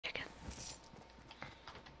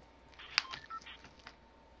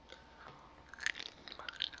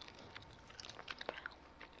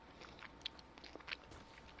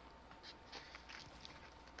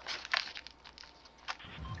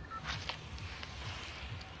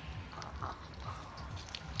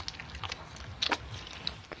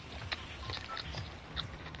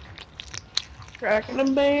Tracking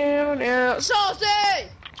them down, yeah. Saucy!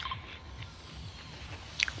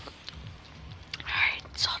 Alright,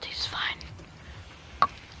 Salty's fine.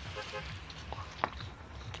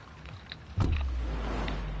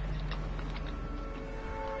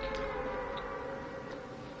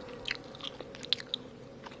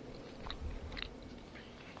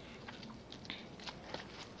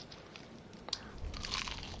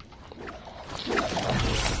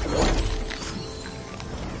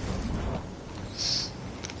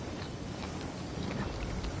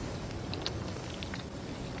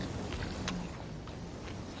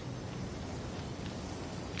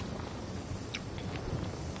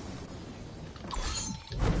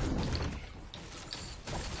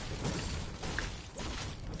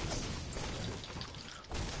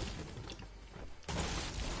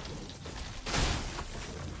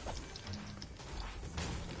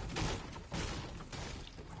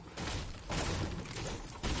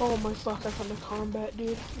 Oh my fuck, I found a combat,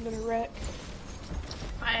 dude. I'm gonna wreck.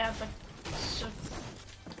 I have a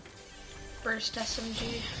burst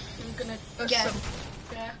SMG. I'm gonna get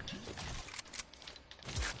backed.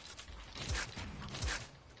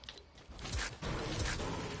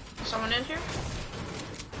 Someone in here?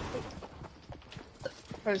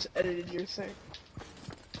 I just edited your thing.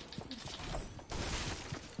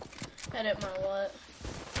 Edit my what?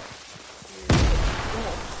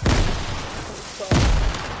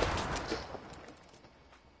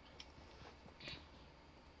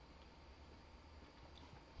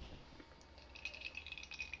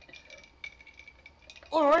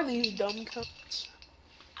 What are these dumb cunts?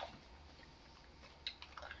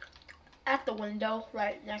 At the window,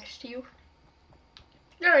 right next to you.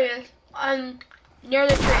 There he is. Near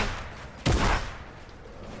the tree.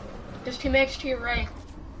 There's teammates to your right.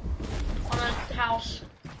 On the house.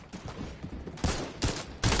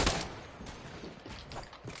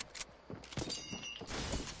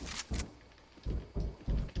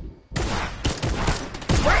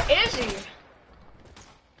 Where is he?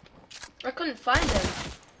 I couldn't find him.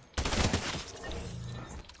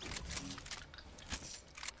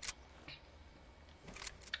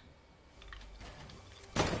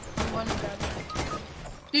 One grab.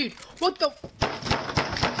 Dude, what the?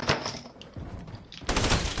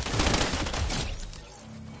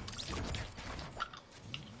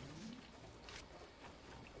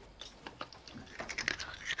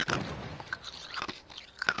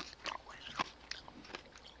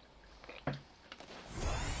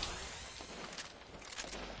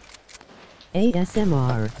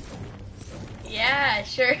 ASMR. Yeah, it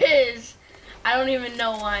sure is. I don't even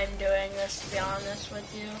know why I'm doing this, to be honest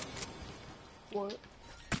with you. What?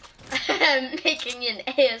 I'm making an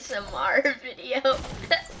ASMR video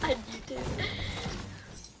on YouTube.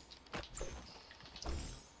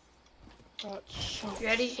 That's so You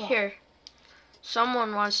ready? fuck. Here.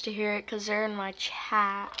 Someone wants to hear it because they're in my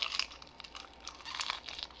chat.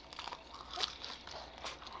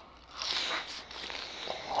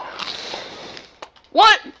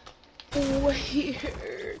 What?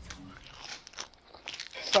 Weird.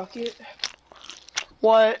 Fuck it.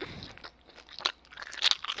 What?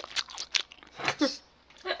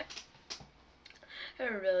 I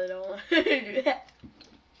really don't want to do that.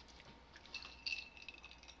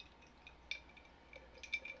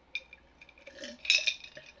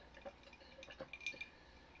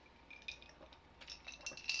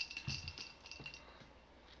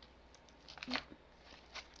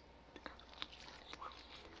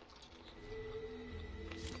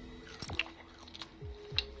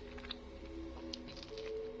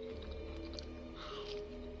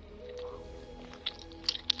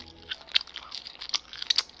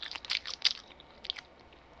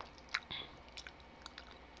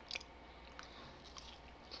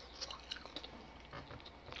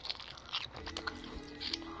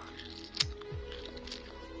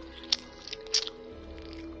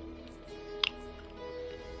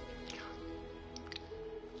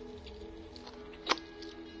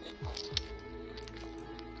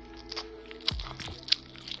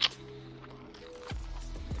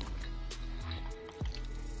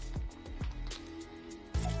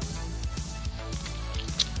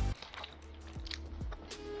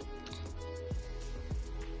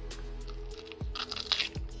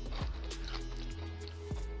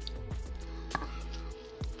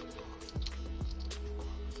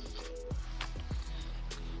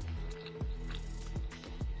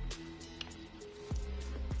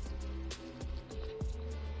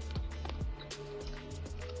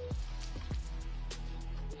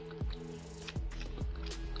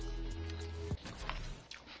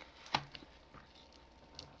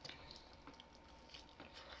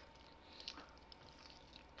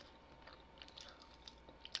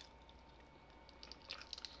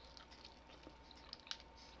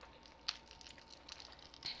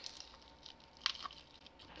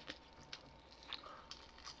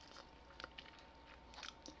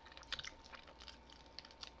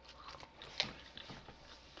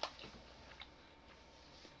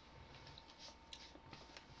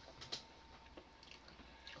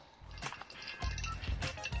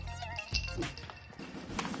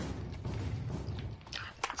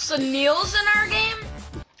 Sunil's in our game?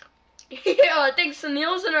 Yeah, I think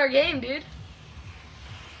Sunil's in our game, dude.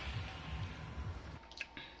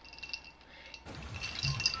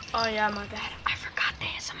 Oh yeah, my bad. I forgot the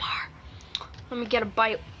ASMR. Let me get a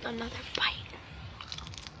bite, another bite.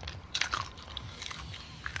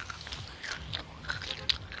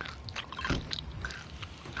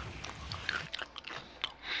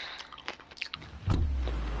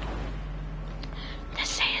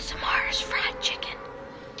 This ASMR is fried chicken.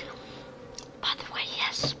 By the way,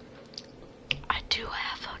 yes, I do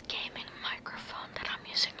have a gaming microphone that I'm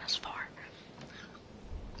using this for.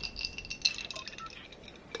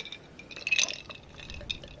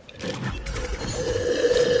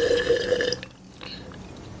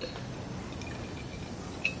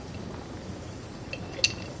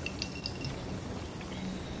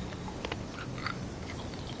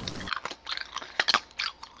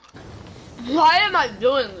 Why am I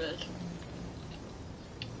doing this?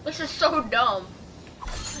 This is so dumb.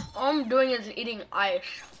 All I'm doing is eating ice.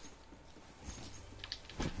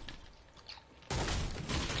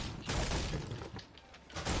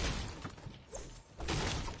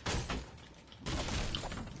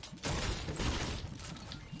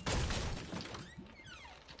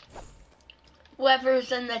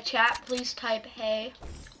 Whoever's in the chat, please type hey.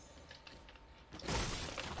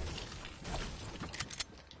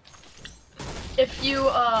 If you,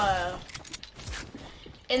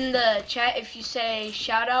 in the chat, if you say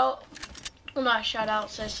shout out, well not shout out,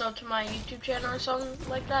 say so to my YouTube channel or something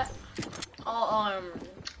like that, I'll, I don't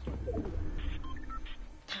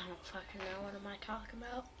fucking know, what am I talking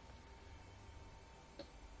about?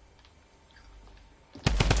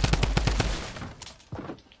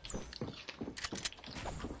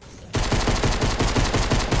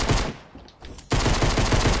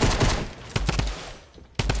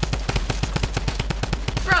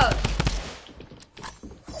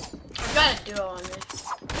 Do on this.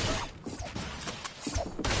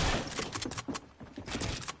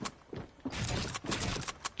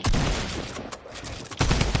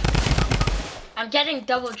 I'm getting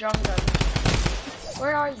double drum gun.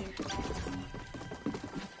 Where are you?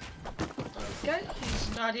 Okay,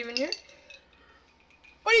 he's not even here.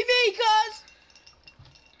 What do you mean, cuz?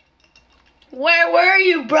 Where were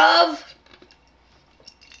you, bruv?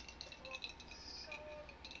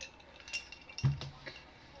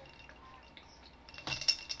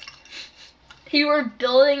 You were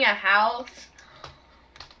building a house?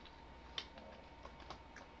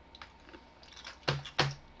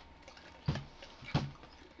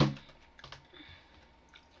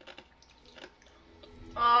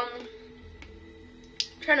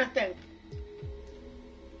 Trying to think.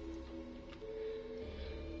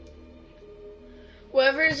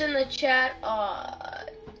 Whoever's in the chat,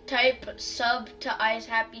 type sub to Ice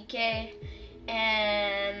Happy K,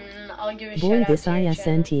 and I'll give a shout out. Boy, this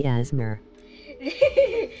ISNT Asmer.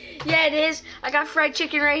 Yeah, it is. I got fried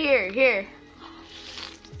chicken right here. Here.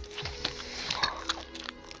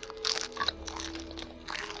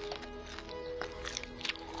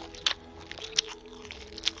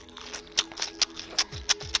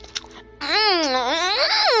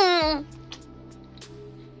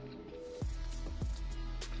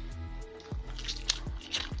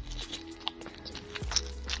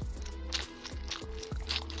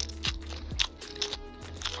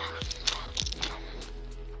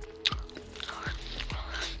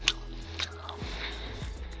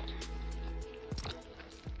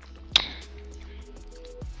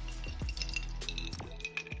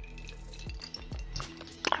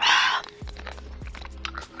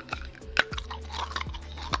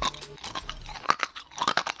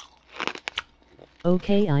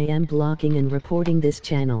 Okay, I am blocking and reporting this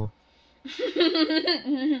channel.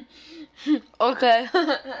 Okay.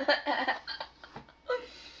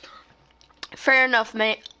 Fair enough,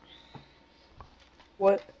 mate.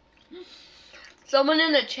 What? Someone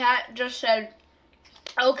in the chat just said,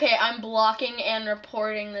 okay, I'm blocking and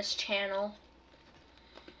reporting this channel.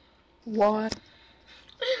 Why?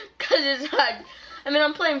 Cause it's like, I mean,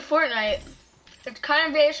 I'm playing Fortnite. It's kind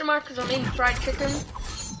of ASMR because I'm eating fried chicken.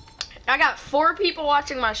 I got 4 people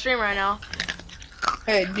watching my stream right now.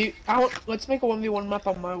 Hey, dude, let's make a 1v1 map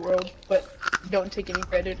on my world, but don't take any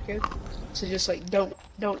credit, okay? So just like, don't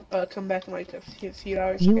come back in like a few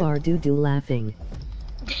hours. You okay? are doo-doo laughing.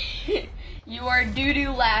 You are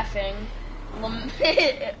doo-doo laughing.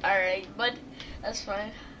 Alright, but that's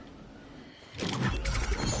fine.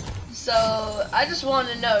 So, I just want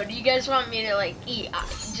to know, do you guys want me to like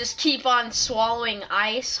just keep on swallowing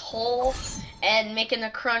ice whole and making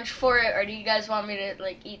a crunch for it, or do you guys want me to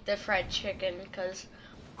like eat the fried chicken? Because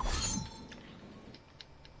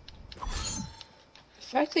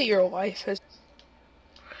fact that your life has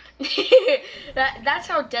That's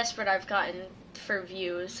how desperate I've gotten for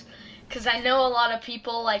views. Cause I know a lot of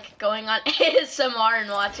people like going on ASMR and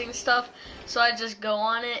watching stuff, so I just go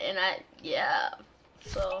on it and yeah.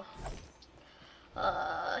 So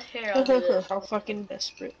here I'll do this. how fucking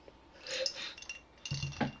desperate.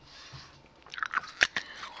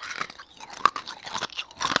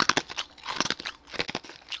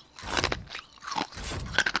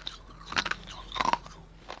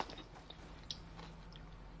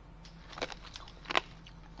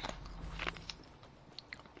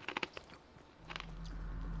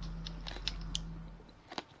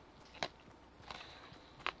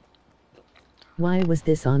 Why was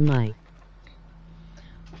this on my?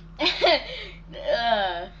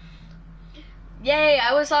 Yay,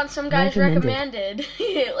 I was on some guy's Recommended.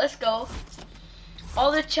 Let's go.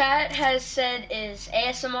 All the chat has said is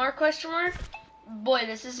ASMR question mark. Boy,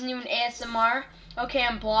 this isn't even ASMR. Okay,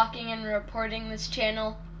 I'm blocking and reporting this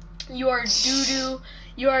channel. You are doo-doo.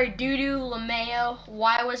 You are doo-doo LeMayo.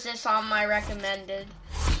 Why was this on my recommended?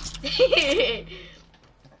 Hey,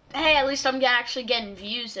 at least I'm actually getting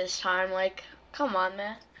views this time. Like, come on,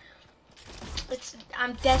 man.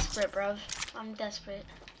 I'm desperate, bro. I'm desperate.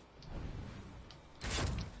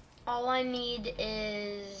 All I need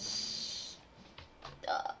is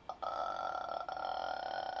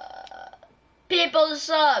people to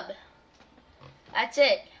sub. That's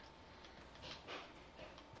it.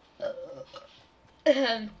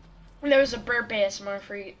 There was a burp ASMR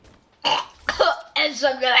for you. And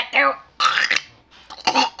something like that.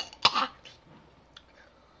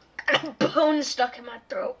 Got a bone stuck in my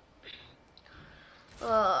throat.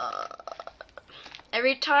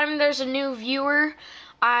 Every time there's a new viewer,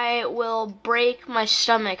 I will break my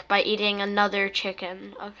stomach by eating another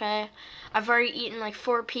chicken, okay? I've already eaten like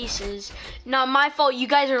 4 pieces. Not my fault, you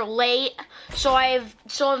guys are late, so I'm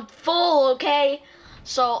full, okay?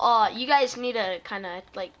 So, you guys need to kinda,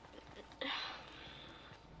 like,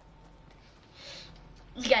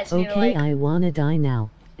 you guys need to, Okay, like, I wanna die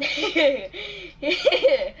now.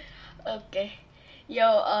 okay.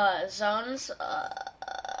 Yo, Zones,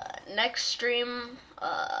 next stream,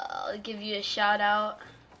 I'll give you a shout out.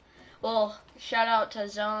 Well, shout out to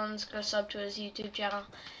Zones, go sub to his YouTube channel,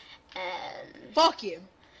 and... Fuck him.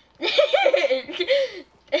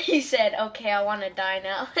 He said, okay, I wanna die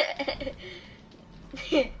now.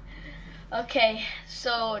 Okay,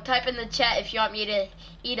 so type in the chat if you want me to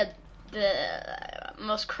eat the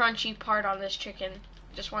most crunchy part on this chicken.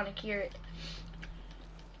 Just want to hear it.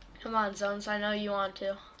 Come on, Zones, I know you want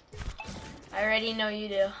to. I already know you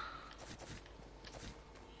do.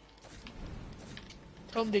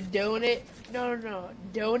 Tell him to donate. No.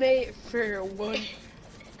 Donate for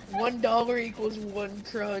 $1 equals 1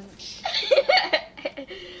 crunch.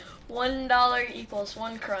 $1 equals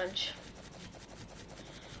 1 crunch.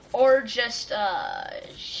 Or just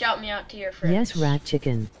shout me out to your friends. Yes, rat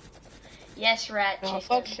chicken. Yes, rat chicken. Oh,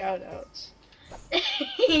 fuck shoutouts.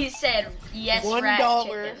 He said yes, rat $1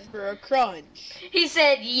 chicken. for a crunch. He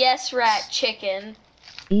said yes, rat chicken.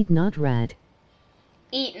 Eat not rat.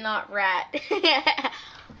 Eat not rat.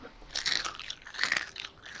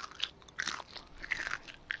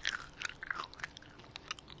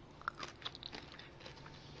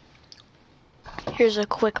 Here's a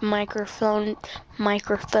quick microphone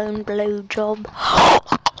blow job.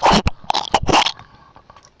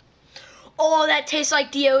 Oh, that tastes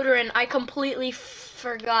like deodorant. I completely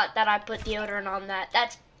forgot that I put deodorant on that.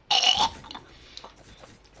 That's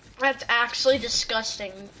actually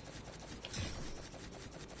disgusting.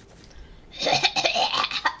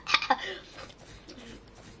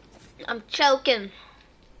 I'm choking.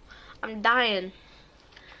 I'm dying.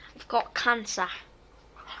 I've got cancer.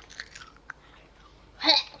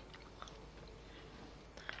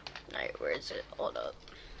 Alright, where is it? Hold up.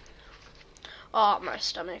 Oh, my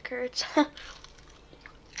stomach hurts.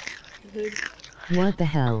 What the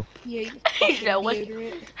hell? Yeah, you He said, what?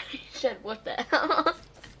 deodorant. He said, what the hell?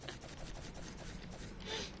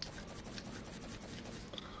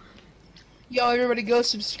 Yo, everybody go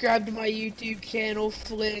subscribe to my YouTube channel,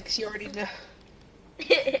 Flicks. You already know.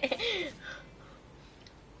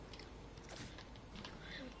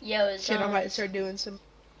 Yo, Shit, I might start doing some.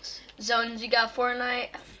 Zones, you got Fortnite?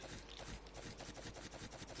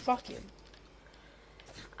 Fuck him.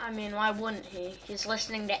 I mean, why wouldn't he? He's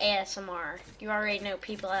listening to ASMR. You already know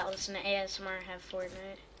people that listen to ASMR have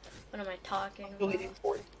Fortnite. What am I talking about? Deleting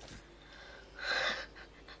Fortnite.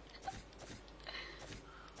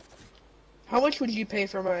 How much would you pay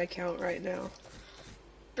for my account right now?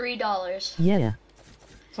 $3. Yeah.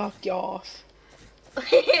 Fuck you off.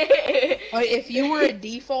 If you were a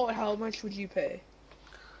default, how much would you pay?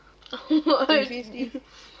 350?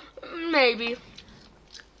 Maybe.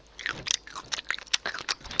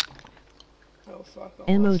 Oh, fuck off.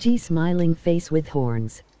 Emoji smiling face with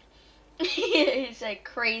horns. He's like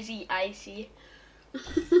crazy icy.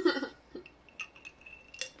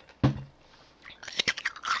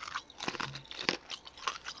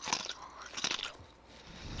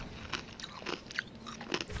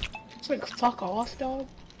 It's like, fuck off, dog.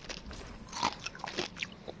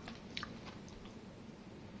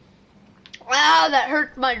 Ow, that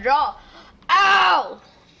hurt my jaw. Ow!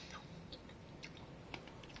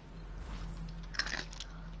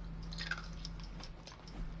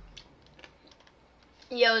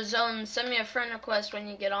 Yo, Zone, send me a friend request when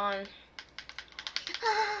you get on.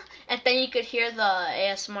 And then you could hear the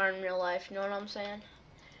ASMR in real life, you know what I'm saying?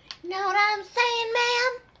 Know what I'm saying,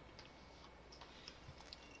 man?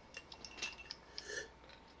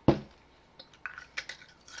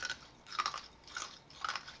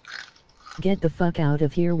 Get the fuck out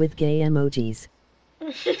of here with gay emojis.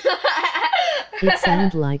 It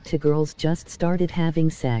sounds like two girls just started having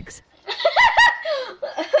sex.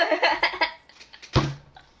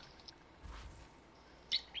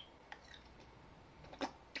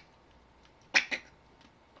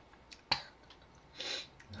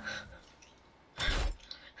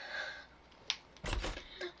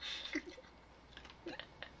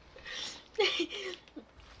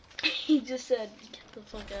 He just said, "Get the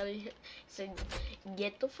fuck out of here." He said,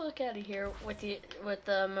 "Get the fuck out of here" with the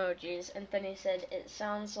emojis, and then he said, "It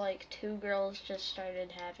sounds like two girls just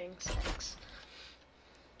started having sex."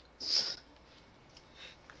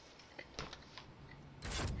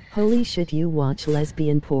 Holy shit, you watch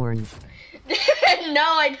lesbian porn. No,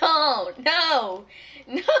 I don't. No,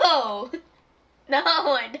 no, no,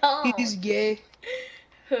 I don't. He's gay.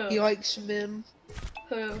 Who? He likes men.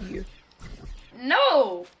 Who? You.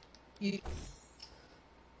 No. You.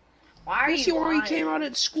 Why are Yes, you you already lying? came out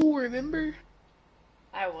at school, remember?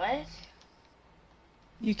 I what?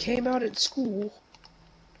 You came out at school.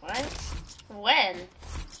 What? When?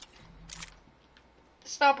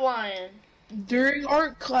 Stop lying. During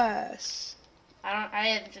art class. I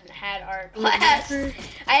haven't had art class. Remember?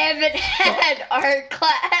 I haven't had art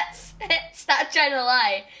class. Stop trying to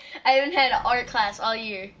lie. I haven't had art class all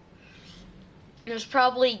year. It was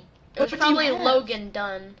probably What do you have? Logan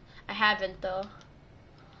done. I haven't though.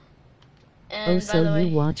 And Oh, by so the way,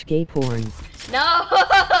 you watch gay porn.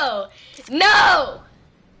 no, no.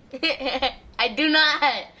 I do not.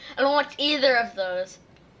 I don't watch either of those.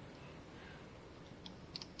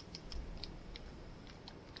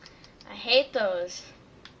 I hate those.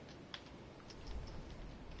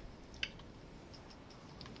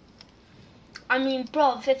 I mean,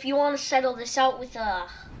 bro, if you want to settle this out with a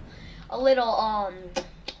little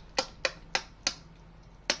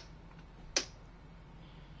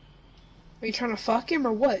Are you trying to fuck him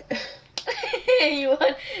or what? if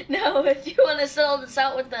you want to settle this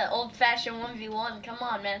out with the old-fashioned 1v1, come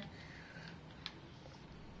on, man.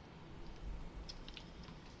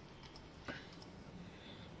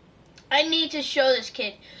 I need to show this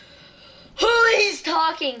kid who he's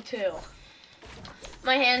talking to.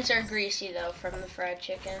 My hands are greasy though from the fried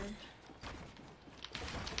chicken.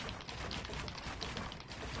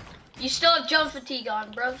 You still have jump fatigue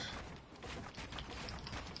on, bruv.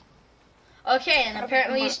 Okay, and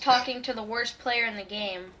apparently he's talking to the worst player in the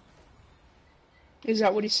game. Is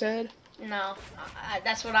that what he said? No,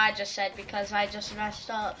 that's what I just said because I just messed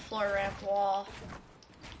up floor ramp wall.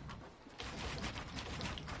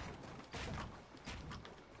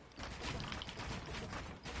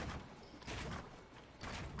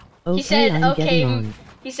 Okay, He said, I'm okay, getting on.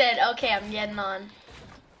 he said, okay, I'm getting on.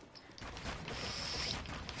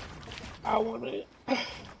 I want it.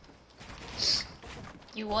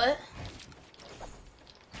 You what?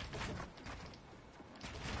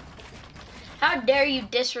 How dare you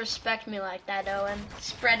disrespect me like that, Owen?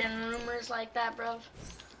 Spreading rumors like that, bro.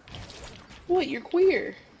 What? You're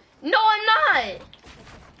queer. No, I'm not.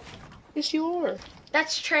 Yes, you are.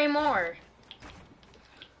 That's Trey Moore.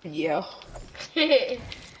 Yeah.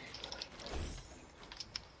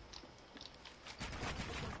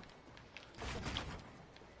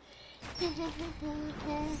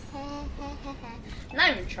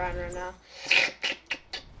 Not even trying right now.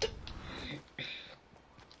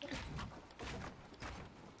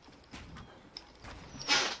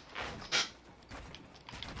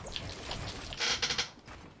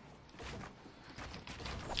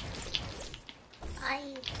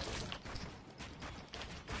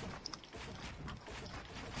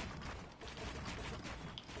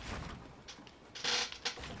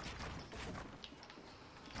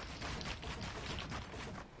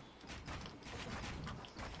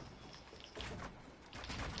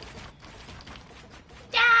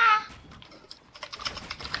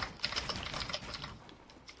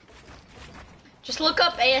 Just look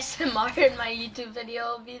up ASMR in my YouTube video,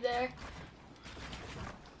 it'll be there.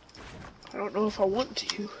 I don't know if I want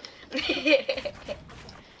to.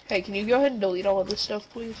 Hey, can you go ahead and delete all of this stuff,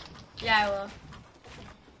 please? Yeah, I will.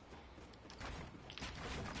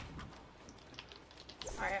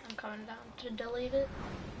 Alright, I'm coming down to delete it.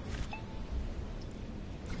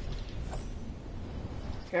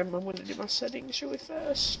 Okay, I'm gonna do my settings really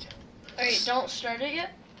fast. Alright, don't start it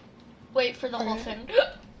yet. Wait for the whole Alright. thing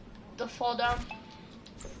to fall down.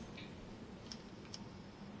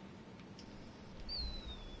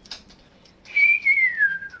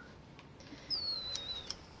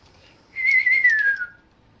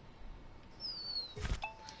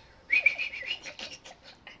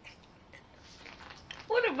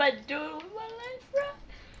 What am I doing with my life, bro?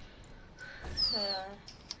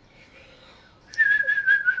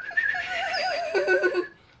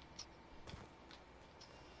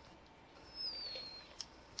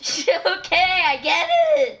 Okay, I get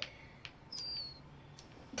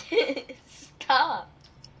it. Stop.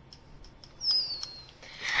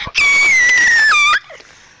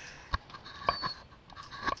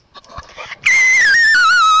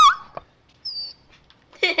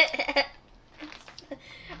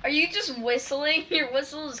 Are you just whistling? Your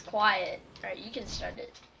whistle is quiet. Alright, you can start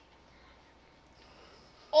it.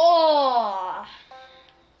 Oh!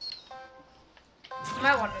 You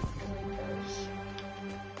might want to delete those.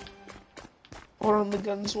 Hold on, the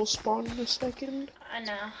guns will spawn in a second. I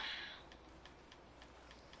know.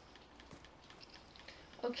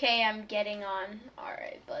 Okay, I'm getting on.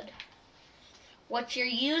 Alright, bud. What's your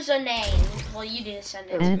username? Well, you need to send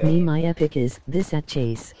it. Add me. My epic is this at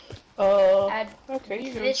Chase. Add Okay,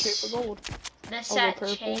 you're going this- straight for gold. this I'll go at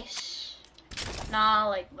purple. Chase. Nah,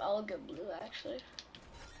 like, I'll go blue, actually.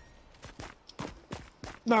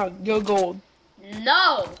 Nah, go gold.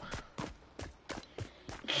 No!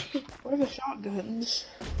 What are the shotguns?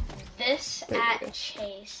 This There you at go.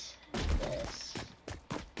 Chase. This.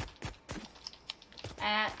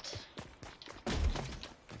 At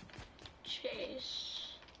Chase.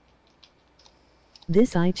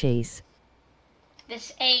 This I Chase.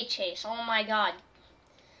 This A Chase. Oh my god.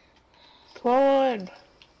 Come on.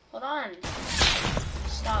 Hold on.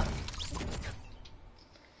 Stop.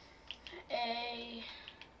 A.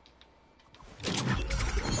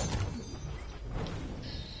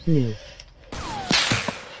 New.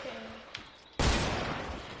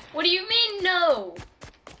 What do you mean no?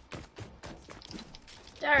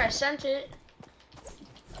 There, I sent it.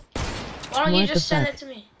 Why don't you What the just send fuck? it to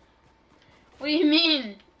me? What do you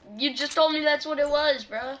mean? You just told me that's what it was,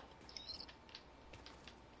 bro.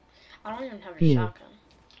 I don't even have a You. shotgun.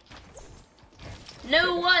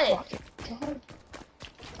 No what? Fucking God.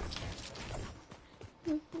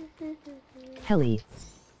 Heli.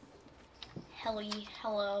 Helly,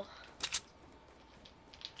 hello.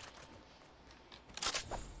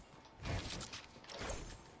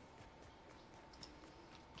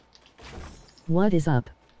 What is up?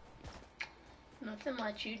 Nothing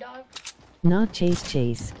much, you dog. Not Chase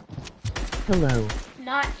Chase. Hello.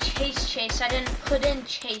 Not Chase Chase. I didn't put in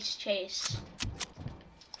Chase Chase.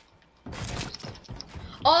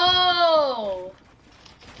 Oh!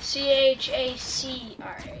 CHAC.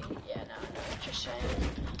 Alright, yeah, now I know what you're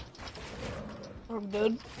saying. I'm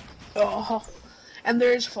good. Oh. And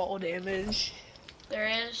there's fall damage. There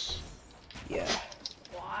is. Yeah.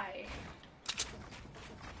 Why?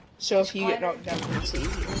 So if you get Spider. knocked down, it's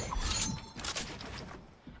easier.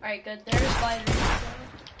 Alright, good. There's spiders.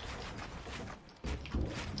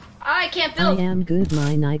 I can't I build. am good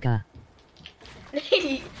my Nika.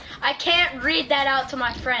 I can't read that out to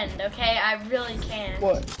my friend, okay? I really can't.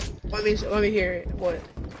 What? Let me hear it. What?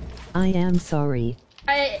 I am sorry.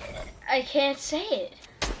 I can't say it.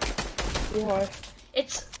 Why?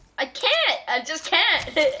 I can't. I just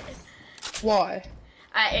can't. Why?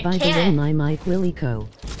 I By the way, can't. my Mike Willico.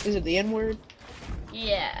 Is it the N-word?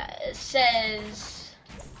 Yeah, it says.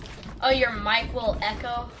 Oh, your mic will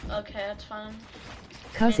echo. Okay, that's fine.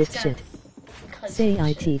 Cause It's it's gonna- shit. 'Cause Say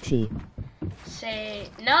it's shit. ITT. Say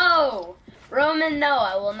no, Roman. No,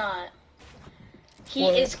 I will not. He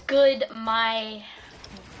What? is good, my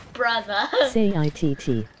brother. Say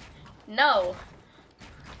ITT. No.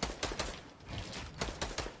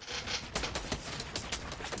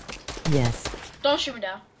 Yes. Don't shoot me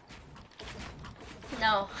down.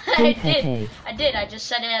 No, I Hey, did. hey, hey. I did. I just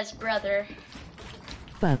said it as brother.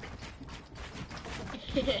 Fuck.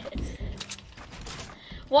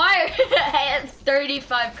 Why? I had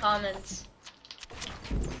 35 comments.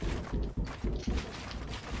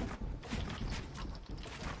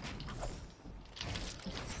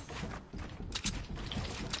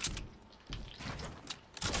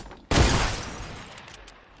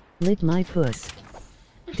 Lick my puss.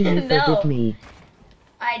 Do you No. forgive me?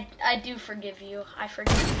 I do forgive you. I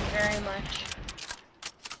forgive you very much.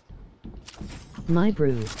 My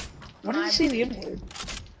brew. Why did you say the N-word?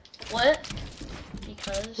 What?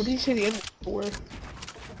 Because. What did you say the N-word for?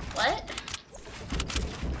 What?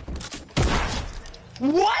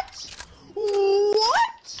 What?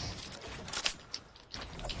 What?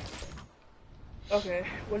 Okay,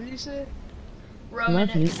 what did you say? Roman.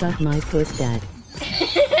 Love you, suck my puss, dad.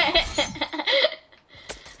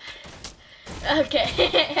 Okay.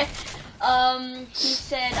 He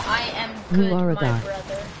said, I am You good, are a my god.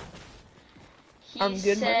 brother. He I'm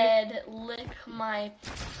good, my said, lick my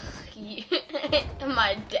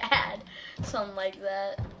my dad. Something like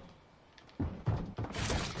that.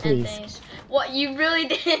 And Please. things. What, you really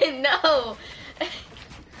didn't know?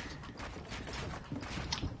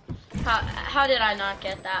 How did I not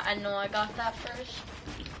get that? I know I got that first.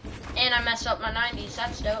 And I messed up my 90s.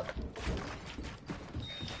 That's dope.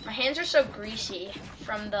 My hands are so greasy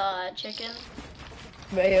from the chicken.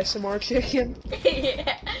 The ASMR chicken.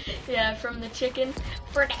 yeah, from the chicken.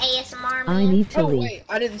 For the ASMR, man. I need to Oh leave. wait,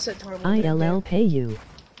 I didn't set time limit. ILL pay you.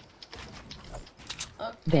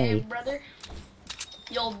 Okay, Bay. brother.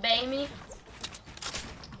 You'll bay me?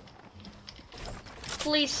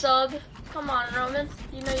 Please sub. Come on, Roman.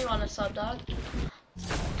 You know you want to sub, dog.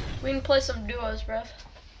 We can play some duos, bruv.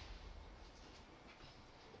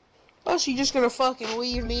 Oh, so you just gonna fucking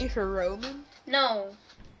leave me for Roman? No.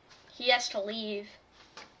 He has to leave.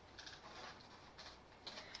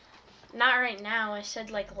 Not right now. I said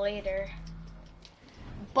like later.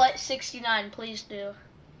 But 69, please do.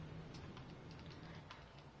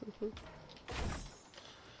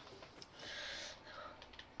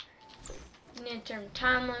 Need to turn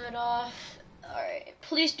time limit off. Alright,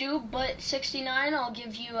 please do, but 69, I'll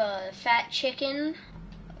give you a fat chicken.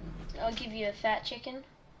 I'll give you a fat chicken.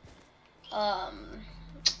 I'll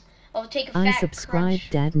take a fat Unsubscribe, crunch.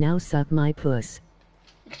 dad, now suck my puss.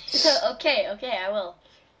 Okay, I will.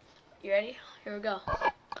 You ready? Here we go.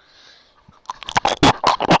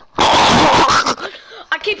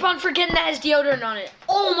 I keep on forgetting that has deodorant on it.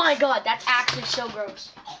 Oh my god, that's actually so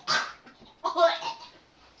gross.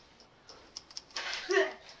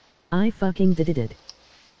 I fucking did it.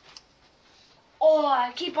 Oh,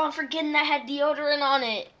 I keep on forgetting that had deodorant on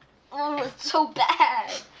it. Oh, it's so bad.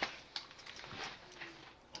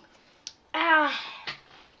 Ah.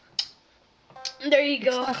 There you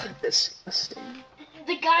go. Fucking disgusting.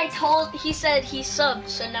 The guy he said he subbed,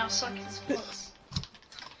 so now suck his puss.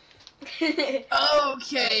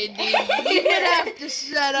 Okay, dude, you would have to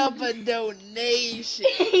set up a donation.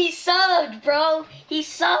 He subbed, bro. He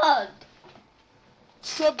subbed.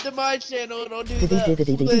 Sub to my channel and I'll do Diddy that.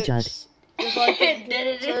 diddity Judd. Flips. If I can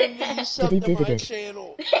turn you sub to Diddy my did.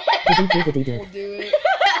 channel, Diddy we'll do it.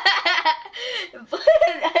 But,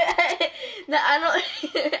 no, I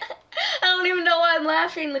don't even know why I'm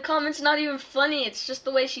laughing. The comment's not even funny. It's just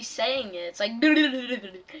the way she's saying it. It's like.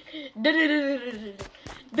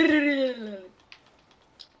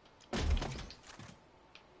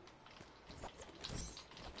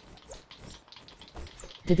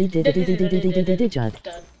 Diddy Judd.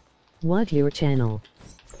 What your channel?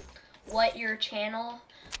 What your channel?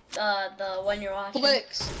 The one you're watching.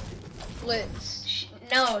 Flicks.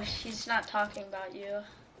 No, she's not talking about you.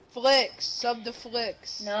 Flicks. Sub to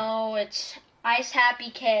Flicks. No, it's Ice Happy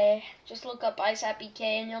K. Just look up Ice Happy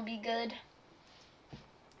K and you'll be good.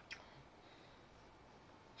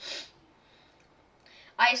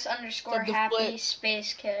 Ice underscore Sub to happy Flicks.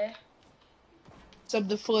 space K. Sub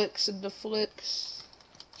to Flicks. Sub to Flicks.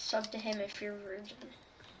 Sub to him if you're virgin.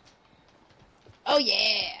 Oh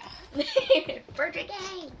yeah. Virgin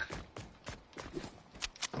gang.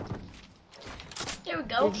 There we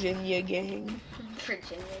go. Virginia gang.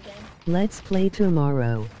 Virginia gang. Let's play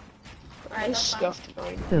tomorrow. Alright, I that's fine. scuffed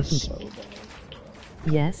mine so bad.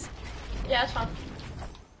 Yes? Yeah, that's fine.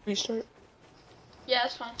 Restart. Yeah,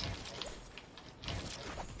 that's fine.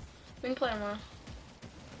 We can play tomorrow.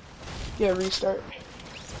 Yeah, restart.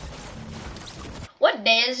 What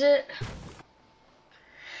day is it?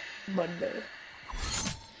 Monday.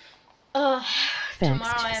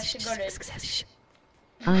 Tomorrow I have to go to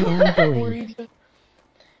I am Where are going. you going?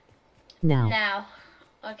 Now. now.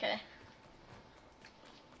 Okay.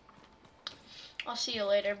 I'll see you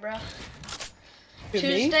later, bro. To me?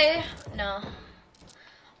 Tuesday? No.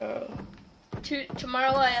 Oh.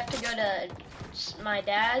 Tomorrow I have to go to my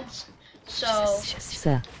dad's.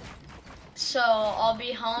 Sir. So I'll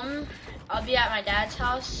be home. I'll be at my dad's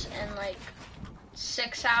house in like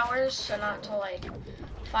 6 hours, so not till like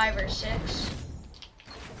 5 or 6.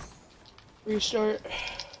 Restart.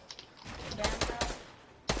 Yeah, bro.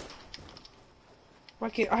 I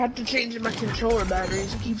have to change my controller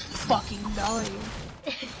batteries. It keeps fucking dying.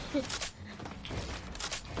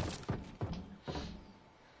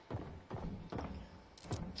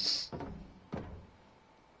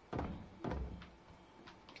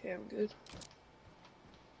 Okay, I'm good.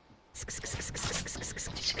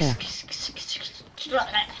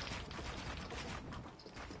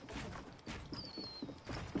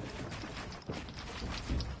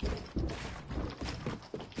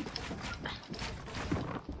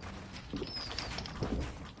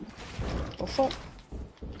 Oh fuck.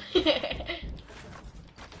 Yeah,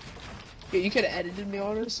 you could have edited me,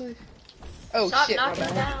 honestly. Oh Stop shit, my knocking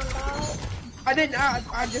bad. down, dog. I didn't.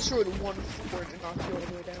 I just wrote one word and knocked you all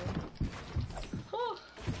the way down.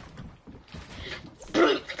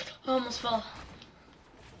 I almost fell.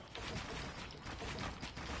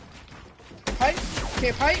 Pipe?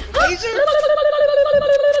 Can't pipe? Laser?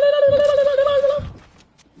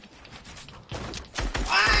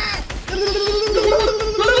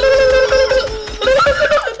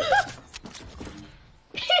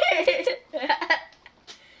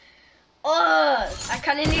 Ah! I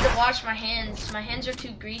kind of need to wash my hands. My hands are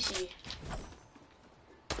too greasy.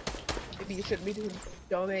 Maybe you shouldn't be doing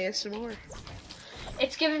dumb ASMR.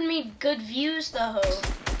 It's giving me good views though.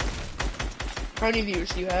 How many viewers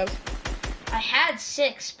do you have? I had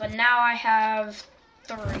 6, but now I have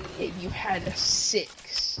 3. Hey, you had a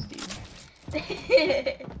 6, dude.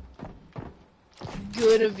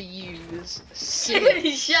 Good views.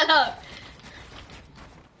 6. Shut up.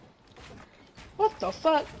 What the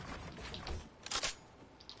fuck?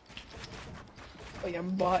 Oh yeah, I'm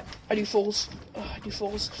a bot. I do fulls. I do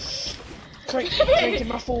fulls. Cranking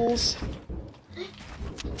my fulls.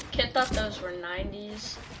 Kid thought those were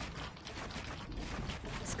 90s.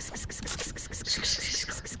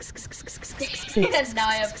 Now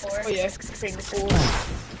I have 4. Oh yeah, crank the fulls.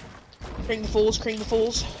 Crank the fulls, crank the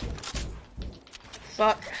fulls.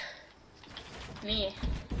 Fuck. Me.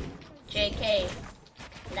 JK.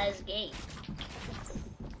 That's gay.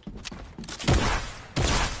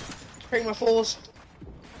 Crank my fulls.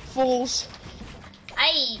 Fulls.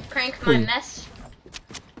 I crank my mess.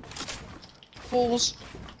 Fulls.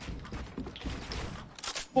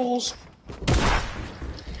 Fulls.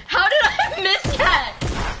 How did I miss that?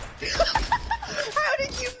 How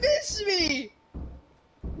did you miss me?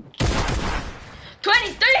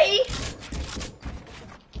 23?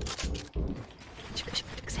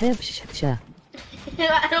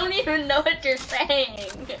 I don't even know what you're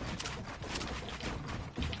saying.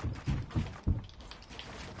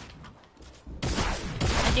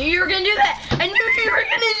 I knew you were gonna do that. I knew you were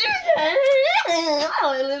gonna do that.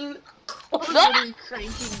 Literally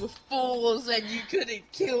cranking with fulls and you couldn't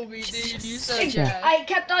kill me, dude. You such a... I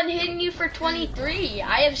kept on hitting you for 23.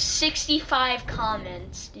 I have 65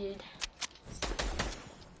 comments, dude.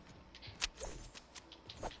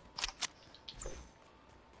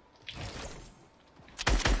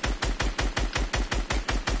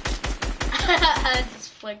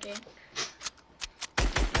 Just flicking.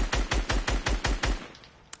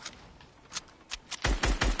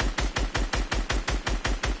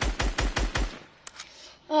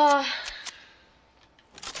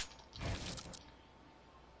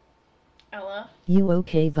 Hello? You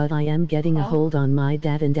okay, but I am getting a hold on my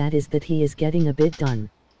dad, and that is that he is getting a bit done.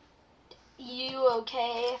 You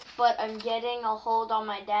okay, but I'm getting a hold on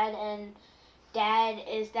my dad, and dad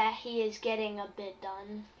is that he is getting a bit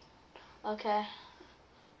done. Okay.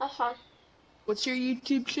 That's fine. What's your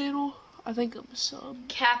YouTube channel? I think I'm a sub.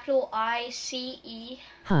 Capital ICE.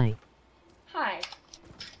 Hi. Hi.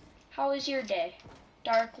 How was your day?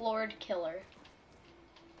 Dark Lord Killer.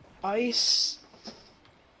 Ice.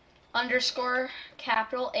 Underscore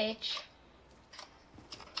capital H.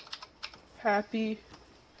 Happy.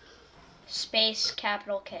 Space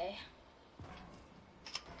capital K.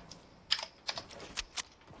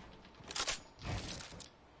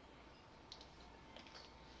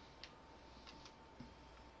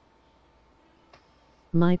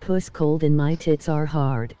 My puss cold and my tits are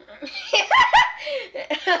hard.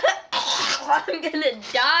 I'm gonna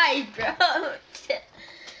die, bro.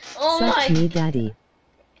 Oh Suck my. me, daddy.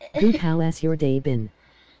 Goop, how has your day been?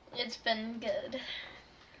 It's been good.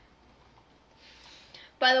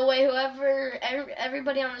 By the way,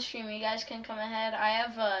 everybody on the stream, you guys can come ahead. I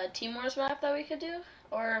have a Team Wars map that we could do,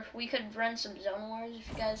 or we could run some Zone Wars if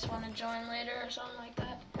you guys want to join later or something like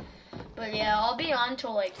that. But yeah, I'll be on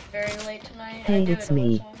till like very late tonight. Hey, I do it's it all the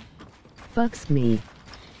me. time. Fucks me.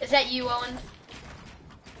 Is that you, Owen?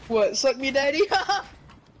 What? Suck me, daddy?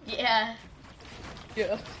 Yeah.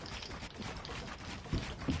 Yeah.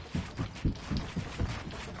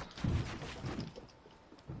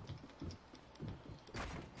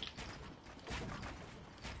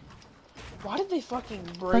 Why did they fucking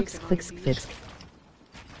break Fix, an fix, IDs? fix.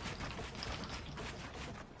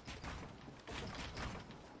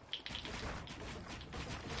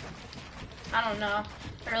 I don't know.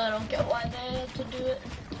 I really don't get why they had to do it.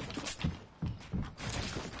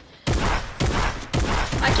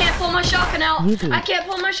 I can't pull my shotgun out. You do. I can't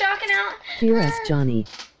pull my shotgun out. Fear us, Johnny.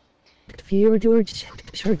 Fear George.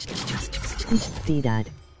 Dad.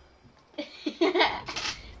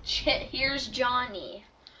 Here's Johnny.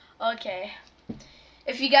 Okay.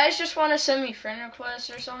 If you guys just want to send me friend requests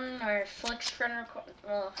or something, or Flick's friend request,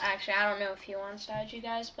 well, actually, I don't know if he wants to add you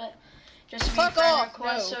guys, but just be Fuck friend off,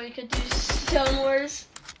 requests no. so we could do Stone Wars.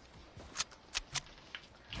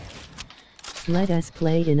 Let us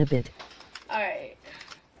play in a bit. Alright.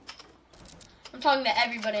 I'm talking to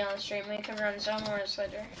everybody on the stream. We could run Zone Wars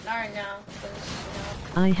later. Not right now, because,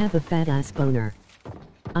 I have a fat ass boner.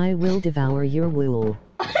 I will devour your wool.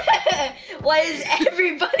 Why is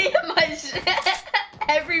everybody in my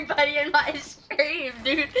everybody in my stream,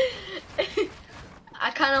 dude? I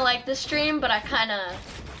kind of like this stream, but I kind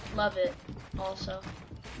of love it also.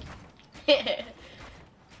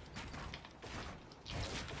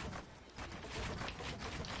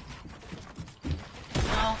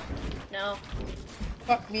 No, no,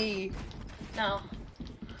 Fuck me. no.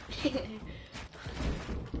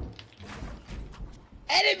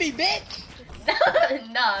 Enemy, bitch!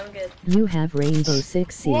 No, I'm good. You have Rainbow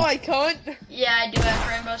Six Siege. Why, cunt? Yeah, I do have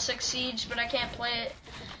Rainbow Six Siege, but I can't play it.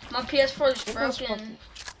 My PS4 is Rainbow's broken, fucking-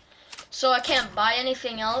 so I can't buy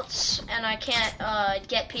anything else, and I can't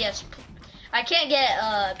get PS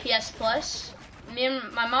Plus. Me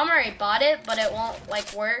and my mom already bought it, but it won't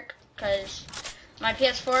like work because my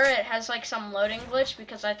PS4 it has like some loading glitch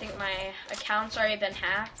because I think my account's already been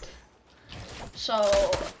hacked. So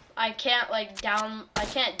I can't I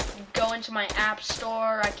can't go into my app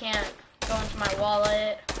store. I can't go into my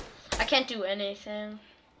wallet. I can't do anything.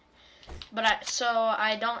 But so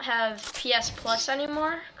I don't have PS Plus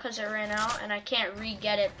anymore because it ran out, and I can't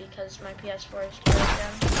re-get it because my PS4 is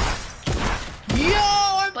broken. Yo,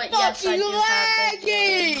 I'm But yes, I fucking do have the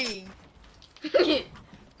lagging!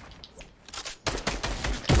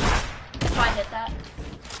 If I hit that.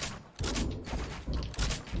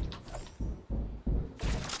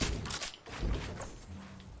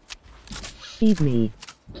 Feed me.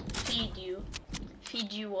 Feed you.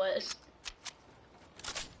 Feed you what?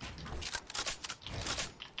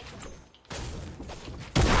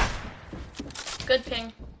 Good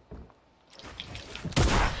ping.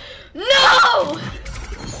 No!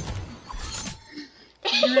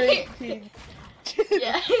 Great ping.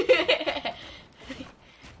 Yeah.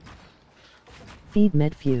 Feed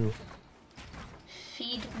Medview.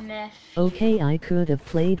 Feed meth. Okay, I could have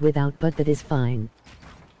played without, but that is fine.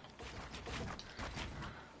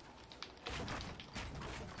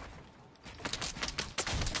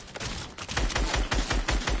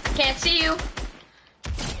 Can't see you.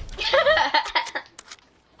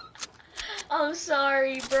 I'm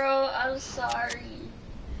sorry, bro. I'm sorry.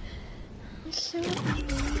 I'm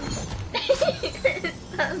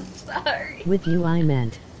sorry. With you I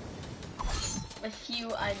meant. With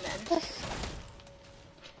you, I meant.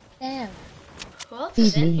 Damn. Who else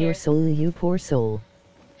is Feed me in here? your soul, you poor soul.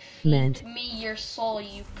 Meant. Feed me your soul,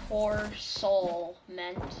 you poor soul.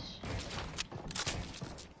 Meant.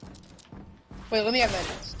 Wait, let me have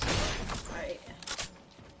minutes. Alright.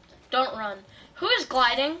 Don't run. Who is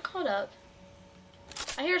gliding? Hold up.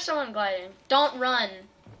 I hear someone gliding. Don't run.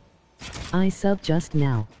 I sub just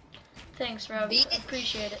now. Thanks, bro. Bitch.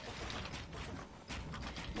 Appreciate it.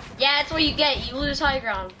 Yeah, that's what you get. You lose high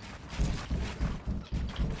ground.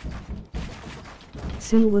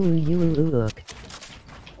 Suwoo you look.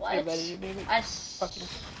 What? Hey, buddy, you made me fucking...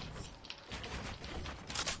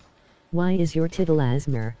 Why is your tittle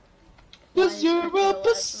asthma? Why Cause is you're your a tittle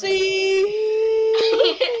pussy!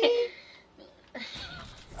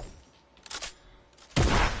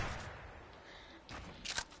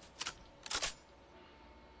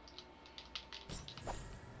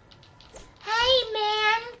 Hey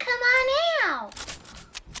man, come on out.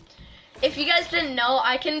 If you guys didn't know,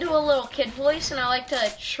 I can do a little kid voice and I like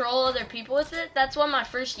to troll other people with it. That's what my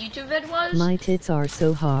first YouTube vid was. My tits are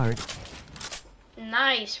so hard.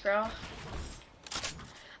 Nice, bro.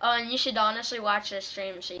 Oh, and you should honestly watch this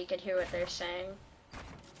stream so you could hear what they're saying.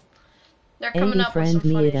 They're coming Hey up with some friend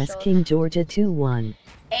me funny it as stuff. King Georgia 2-1.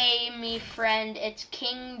 Hey, me friend, it's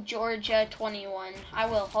King Georgia 21. I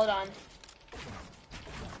will, hold on.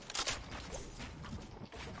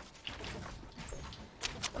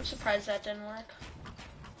 I'm surprised that didn't work.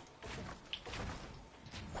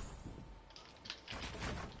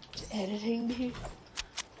 Editing me?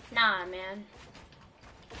 Nah, man.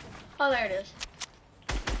 Oh, there it is.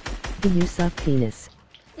 Do you suck penis?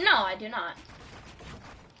 No, I do not.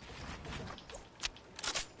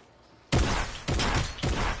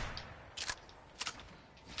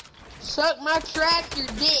 Suck my tractor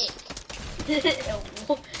dick.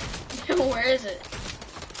 Where is it?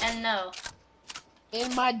 And no.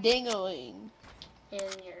 In my dingaling. In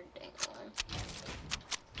your dingling.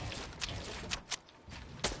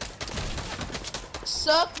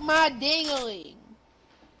 Suck my dingaling.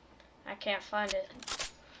 I can't find it.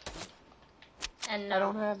 And no. I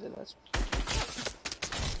don't have it. That's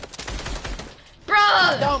Bro!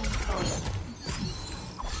 dumb.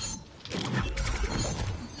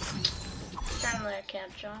 Apparently I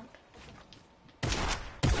can't jump.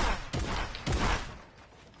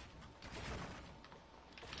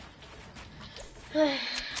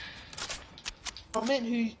 Comment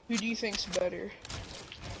who do you think's better?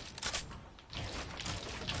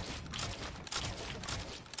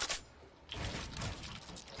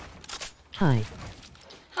 Hi.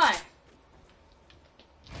 Hi.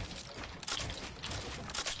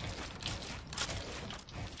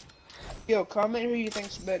 Yo, comment who you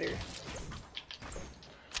think's better.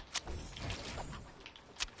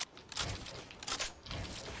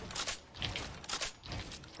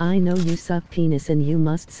 I know you suck penis and you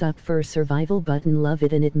must suck for survival button love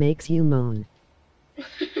it and it makes you moan.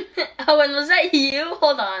 Oh, and was that you?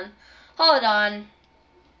 Hold on. Hold on.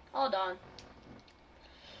 Hold on.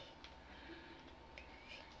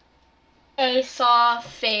 Asaw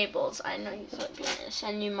Fables. I know you suck penis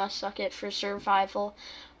and you must suck it for survival.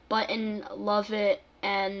 Button love it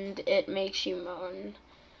and it makes you moan.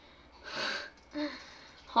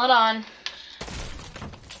 Hold on.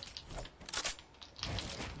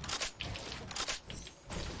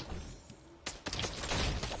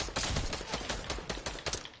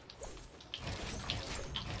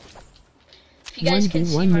 If you guys can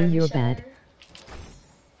see 1v1 my me, you're center. bad.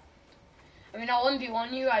 I mean, I'll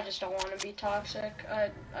 1v1 you, I just don't want to be toxic.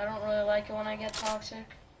 I don't really like it when I get toxic.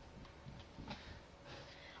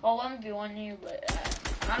 I'll 1v1 you, but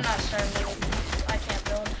I'm not starting anything. I can't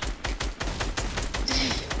build.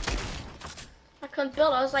 I couldn't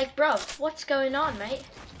build. I was like, bro, what's going on, mate?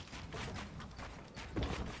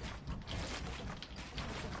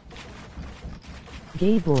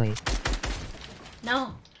 Gay boy.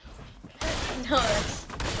 No. No,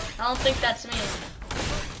 I don't think that's me.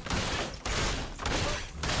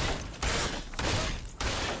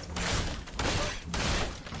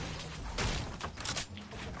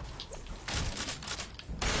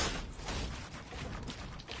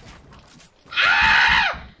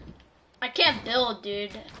 I can't build,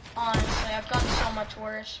 dude. Honestly, I've gotten so much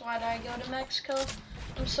worse. Why did I go to Mexico?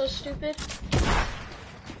 I'm so stupid.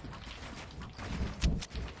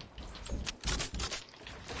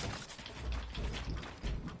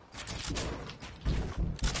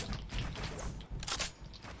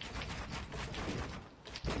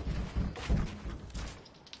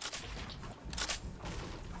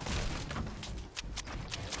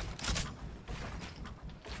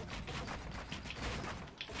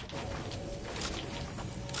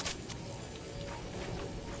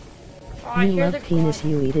 Oh, I You hear love the penis, grunt.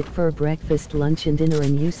 you eat it for breakfast, lunch and dinner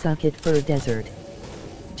and you suck it for dessert.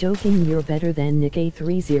 Joking, you're better than Nick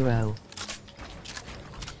A30.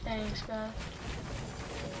 Thanks, bro.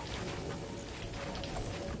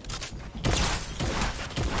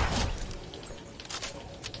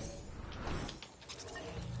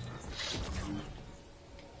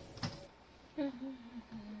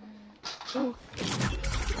 Ooh,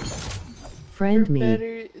 Friend you're me.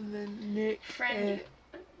 better than Nick. Friend,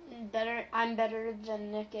 better. I'm better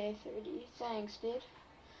than Nick A30. Thanks, dude.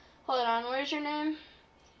 Hold on. Where's your name?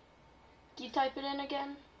 Do you type it in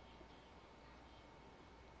again?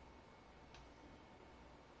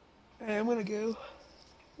 Hey, I'm gonna go.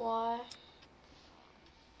 Why?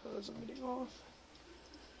 Cause I'm getting off.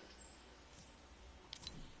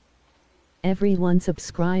 Everyone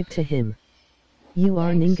subscribe to him. You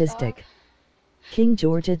are Thanks, Ninga's Doc. dick. King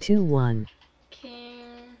Georgia 2-1.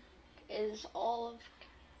 King is all of.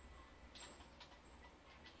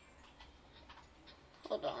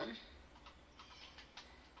 Hold on.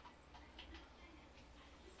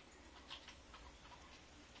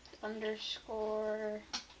 Underscore.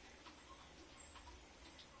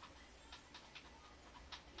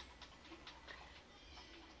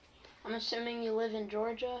 I'm assuming you live in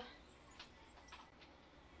Georgia.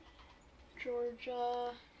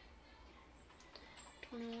 Georgia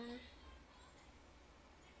 21.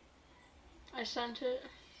 I sent it.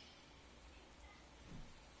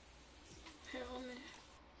 Here, let me.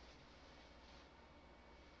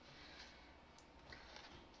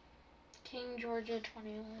 King Georgia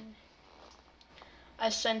 21. I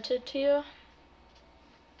sent it to you.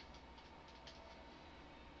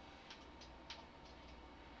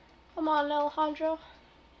 Come on, Alejandro.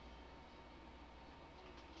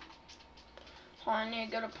 Hold on, I need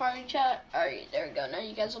to go to party chat. Alright, there we go. Now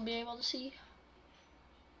you guys will be able to see.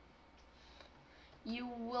 You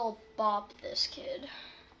will bop this kid.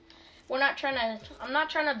 I'm not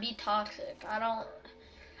trying to be toxic. I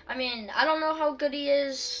don't know how good he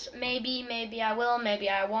is. Maybe I will, maybe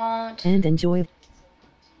I won't. And enjoy.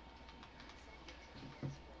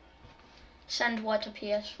 Send what to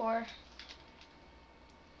PS4?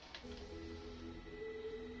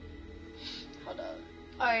 Hold up.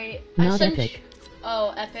 Alright. Not epic.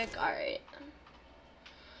 Oh, epic. Alright.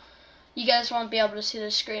 You guys won't be able to see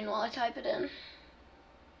the screen while I type it in.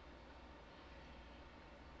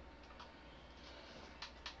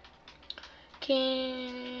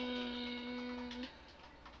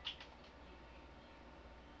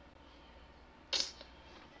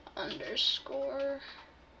 Underscore.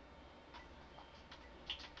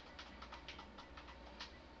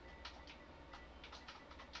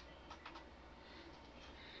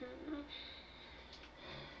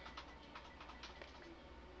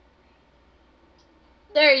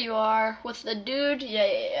 There you are, with the dude.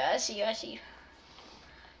 Yeah, I see.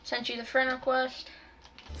 Sent you the friend request.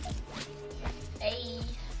 Hey,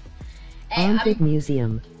 Armpit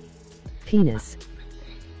Museum. Penis.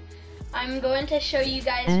 I'm going to show you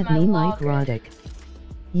guys Add my me logger. Mike Roddick.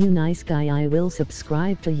 You nice guy, I will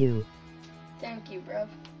subscribe to you. Thank you, bro.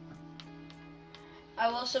 I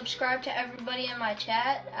will subscribe to everybody in my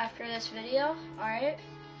chat after this video, alright?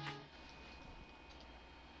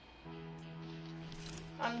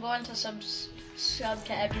 I'm going to sub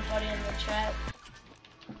to everybody in the chat.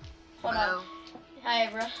 Hold on. Hi,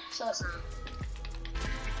 bro. What's up?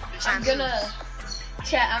 I'm gonna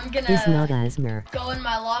He's not Asmer. go in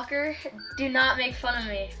my locker. Do not make fun of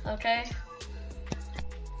me, okay?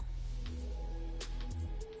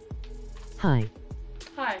 Hi.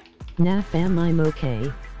 Hi. Nah fam, I'm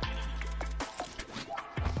okay.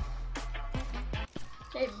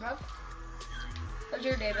 Hey, bro. How's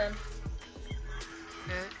your day been?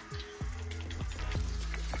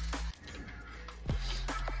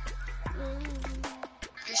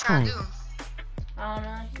 Hi. I don't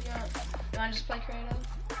know. You want to just play creative?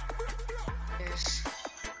 Yes.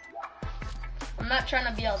 I'm not trying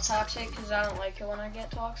to be all toxic because I don't like it when I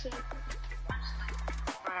get toxic.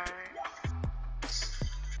 Alright.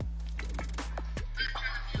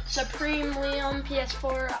 Supreme Liam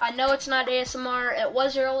PS4. I know it's not ASMR. It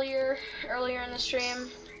was earlier in the stream.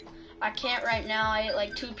 I can't right now. I ate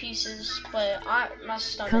like 2 pieces, but my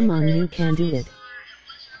stomach Come on, hurts. you can do it.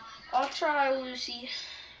 I'll try, Lucy.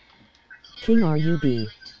 King RUB.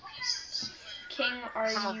 King, are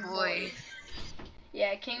I'm you a boy.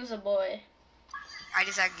 Yeah, King's a boy. I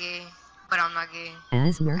just act gay, but I'm not gay.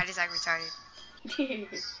 Asmer. I just act retarded.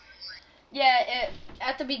 Yeah,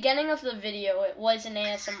 at the beginning of the video, it was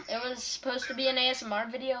supposed to be an ASMR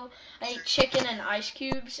video. I ate chicken and ice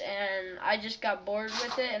cubes, and I just got bored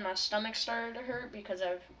with it, and my stomach started to hurt because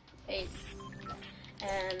I've ate.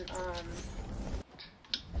 And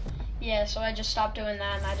yeah, so I just stopped doing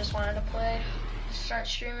that, and I just wanted to start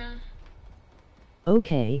streaming.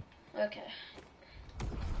 Okay. Okay.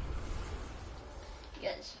 You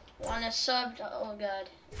guys want to sub? Oh god.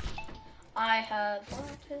 I have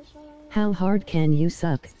autism. How hard can you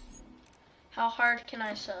suck? How hard can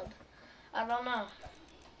I sub? I don't know.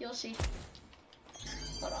 You'll see.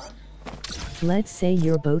 Hold on. Let's say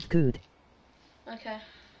you're both good. Okay.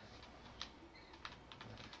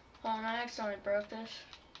 Hold on, I accidentally broke this.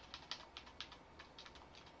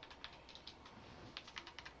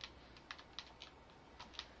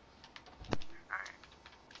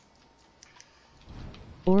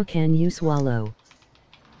 Or can you swallow?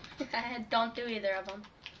 Don't do either of them.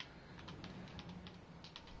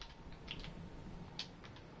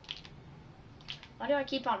 Why do I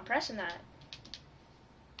keep on pressing that?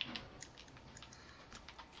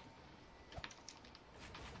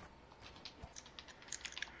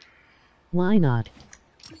 Why not?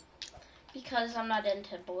 Because I'm not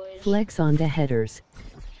into boys. Flex on the headers.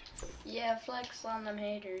 Yeah, flex on them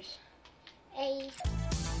haters. Hey.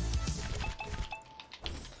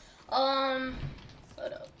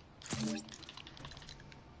 Hold up.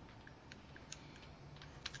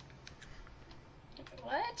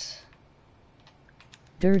 What?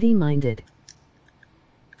 Dirty minded.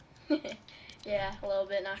 Yeah, a little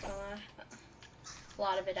bit, not gonna lie. A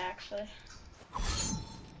lot of it, actually.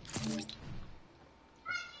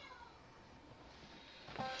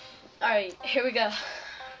 Alright, here we go.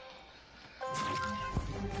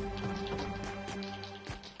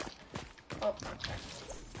 Oh, Oh, okay.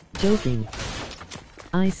 Joking.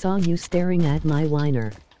 I saw you staring at my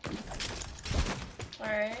whiner.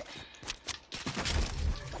 Alright.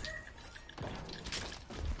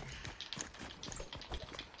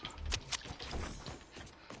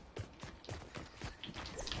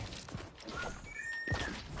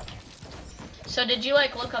 So did you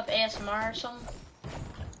like look up ASMR or something?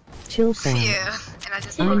 Chill fam. Yeah, and I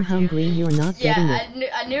just I'm logged in. hungry, you're not getting Yeah, it.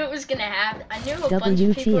 I knew it was gonna happen. I knew a bunch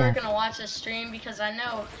of people were WTF. gonna watch this stream because I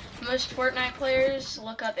know most Fortnite players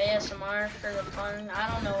look up ASMR for the fun. I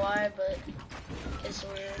don't know why, but it's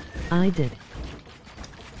weird. I did.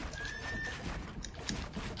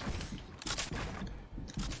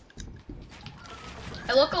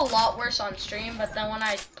 I look a lot worse on stream, but then when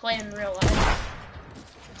I play in real life,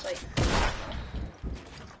 it's like,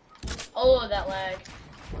 oh, that lag.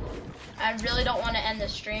 I really don't want to end the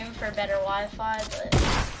stream for better Wi-Fi, but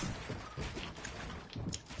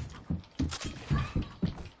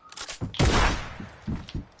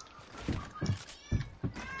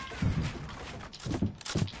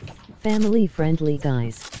Family friendly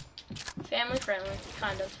guys. family friendly,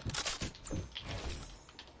 kind of.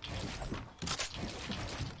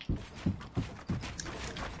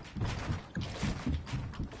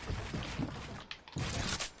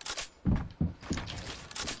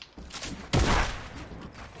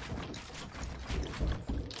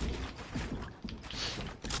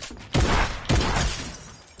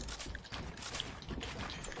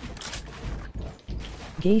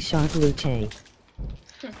 Gay shot Luce.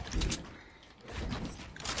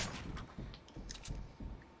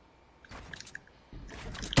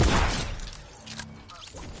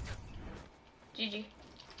 GG.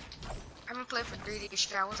 I'm gonna play for 3D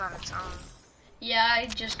shit. I was out of town. Yeah, I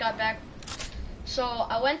just got back. So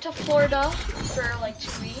I went to Florida for like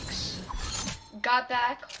 2 weeks. Got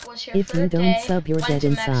back, was here If for you a don't day. sub, you're went dead to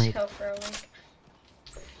inside. Mexico for a week.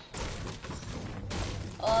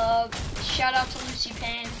 Shout out to Lucy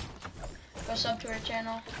Payne. Go sub to her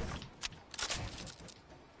channel.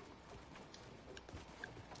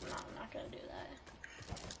 No, I'm not gonna do that.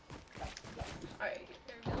 Alright,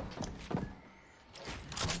 there we go.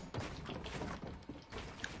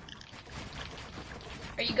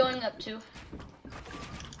 Are you going up too?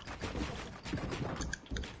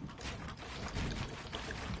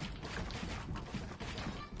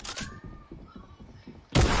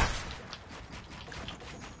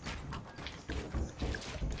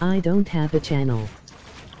 I don't have a channel.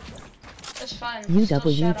 That's fine. Still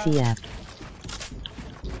shout out. UWTF.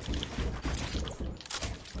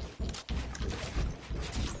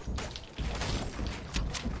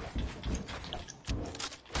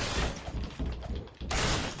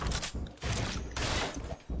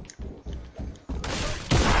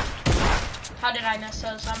 How did I miss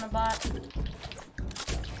those on the bot?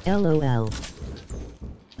 LOL.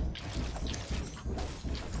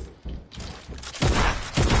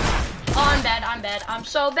 Oh, I'm bad. I'm bad. I'm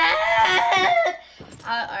so bad.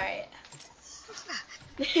 Alright.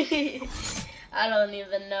 I don't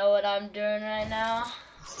even know what I'm doing right now.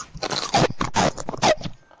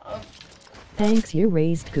 Oh, Thanks, you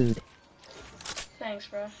raised good. thanks,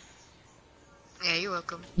 bro. Yeah, you're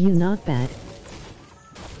welcome. You not bad.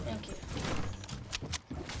 Thank you.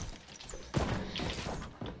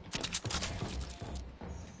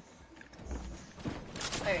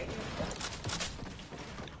 Alright, here we go.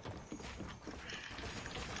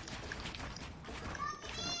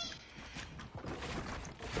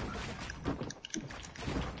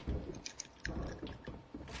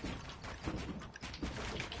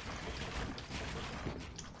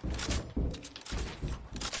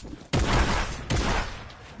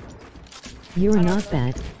 You're I don't not know.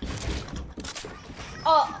 bad.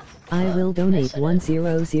 Oh! I will donate said it. 1000.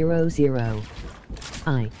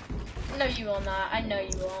 No, you will not. I know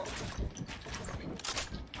you won't.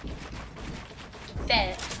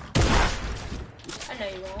 Bet. I know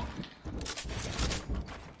you won't.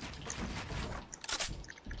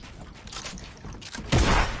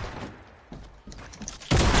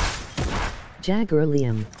 Jagger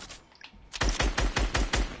Liam.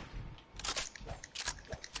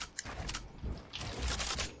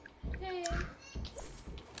 Hey.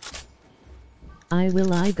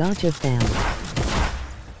 I gotcha fam.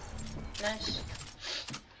 Nice.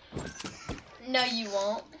 No, you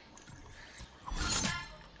won't.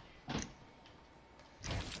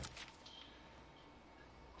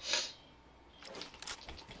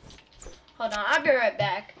 Hold on, I'll be right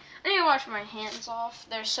back. I need to wash my hands off.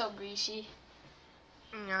 They're so greasy.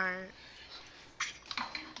 Alright.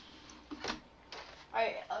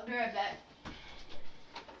 Alright, I'll be right back.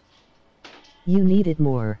 You needed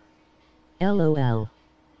more. LOL.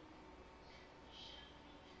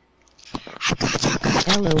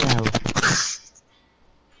 LOL.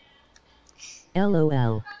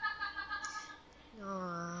 LOL.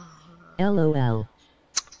 LOL. LOL.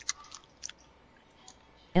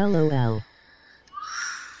 LOL.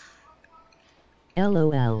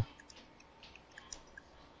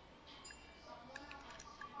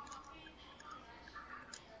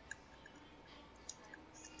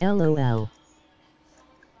 LOL.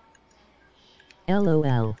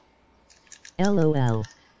 LOL.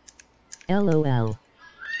 LOL.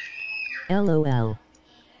 LOL. LOL.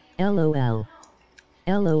 LOL.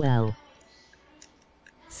 LOL.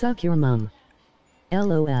 Suck your mum.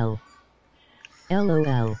 LOL. LOL.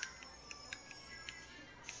 LOL.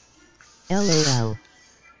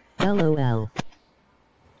 LOL.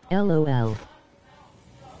 LOL.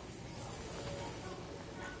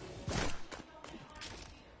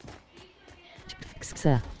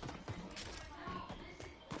 XXX.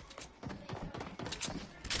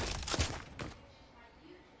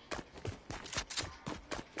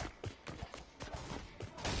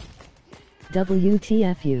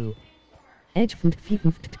 WTFU. Edge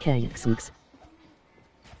KXX.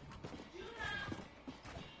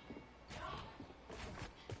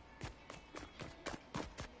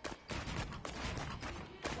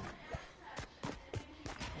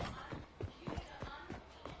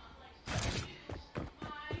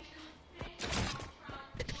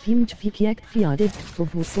 Fiend Fikiek Fiadet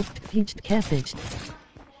Fufusukt Ficht Caffage.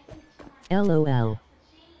 LOL.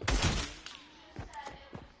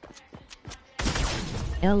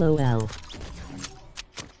 LOL.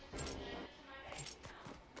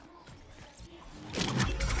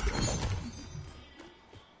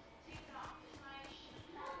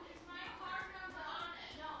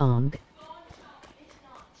 ONG.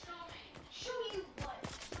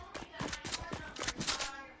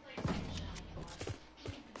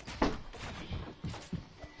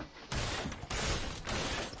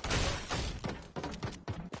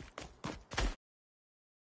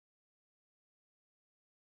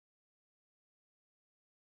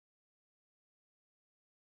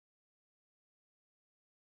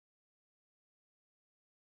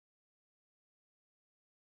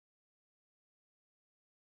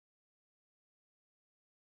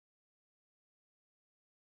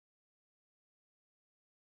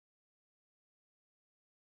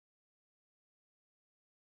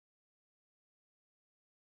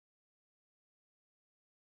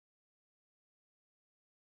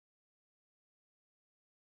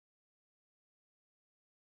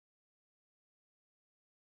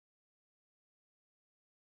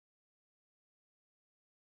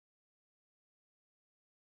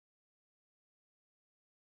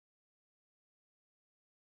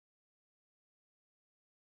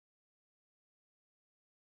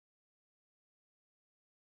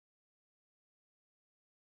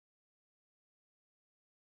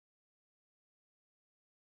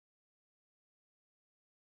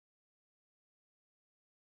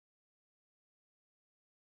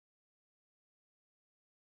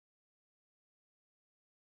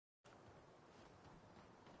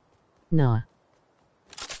 Noah.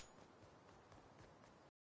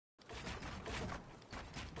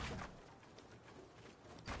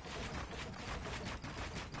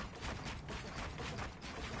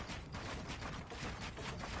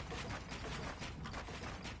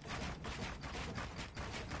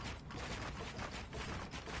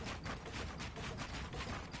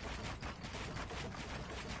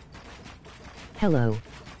 Hello.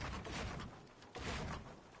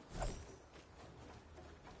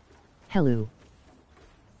 Hello.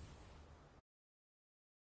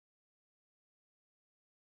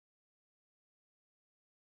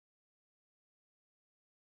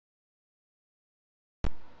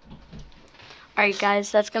 Alright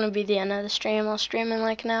guys, that's gonna be the end of the stream. I'll stream in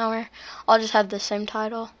like an hour. I'll just have the same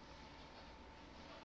title.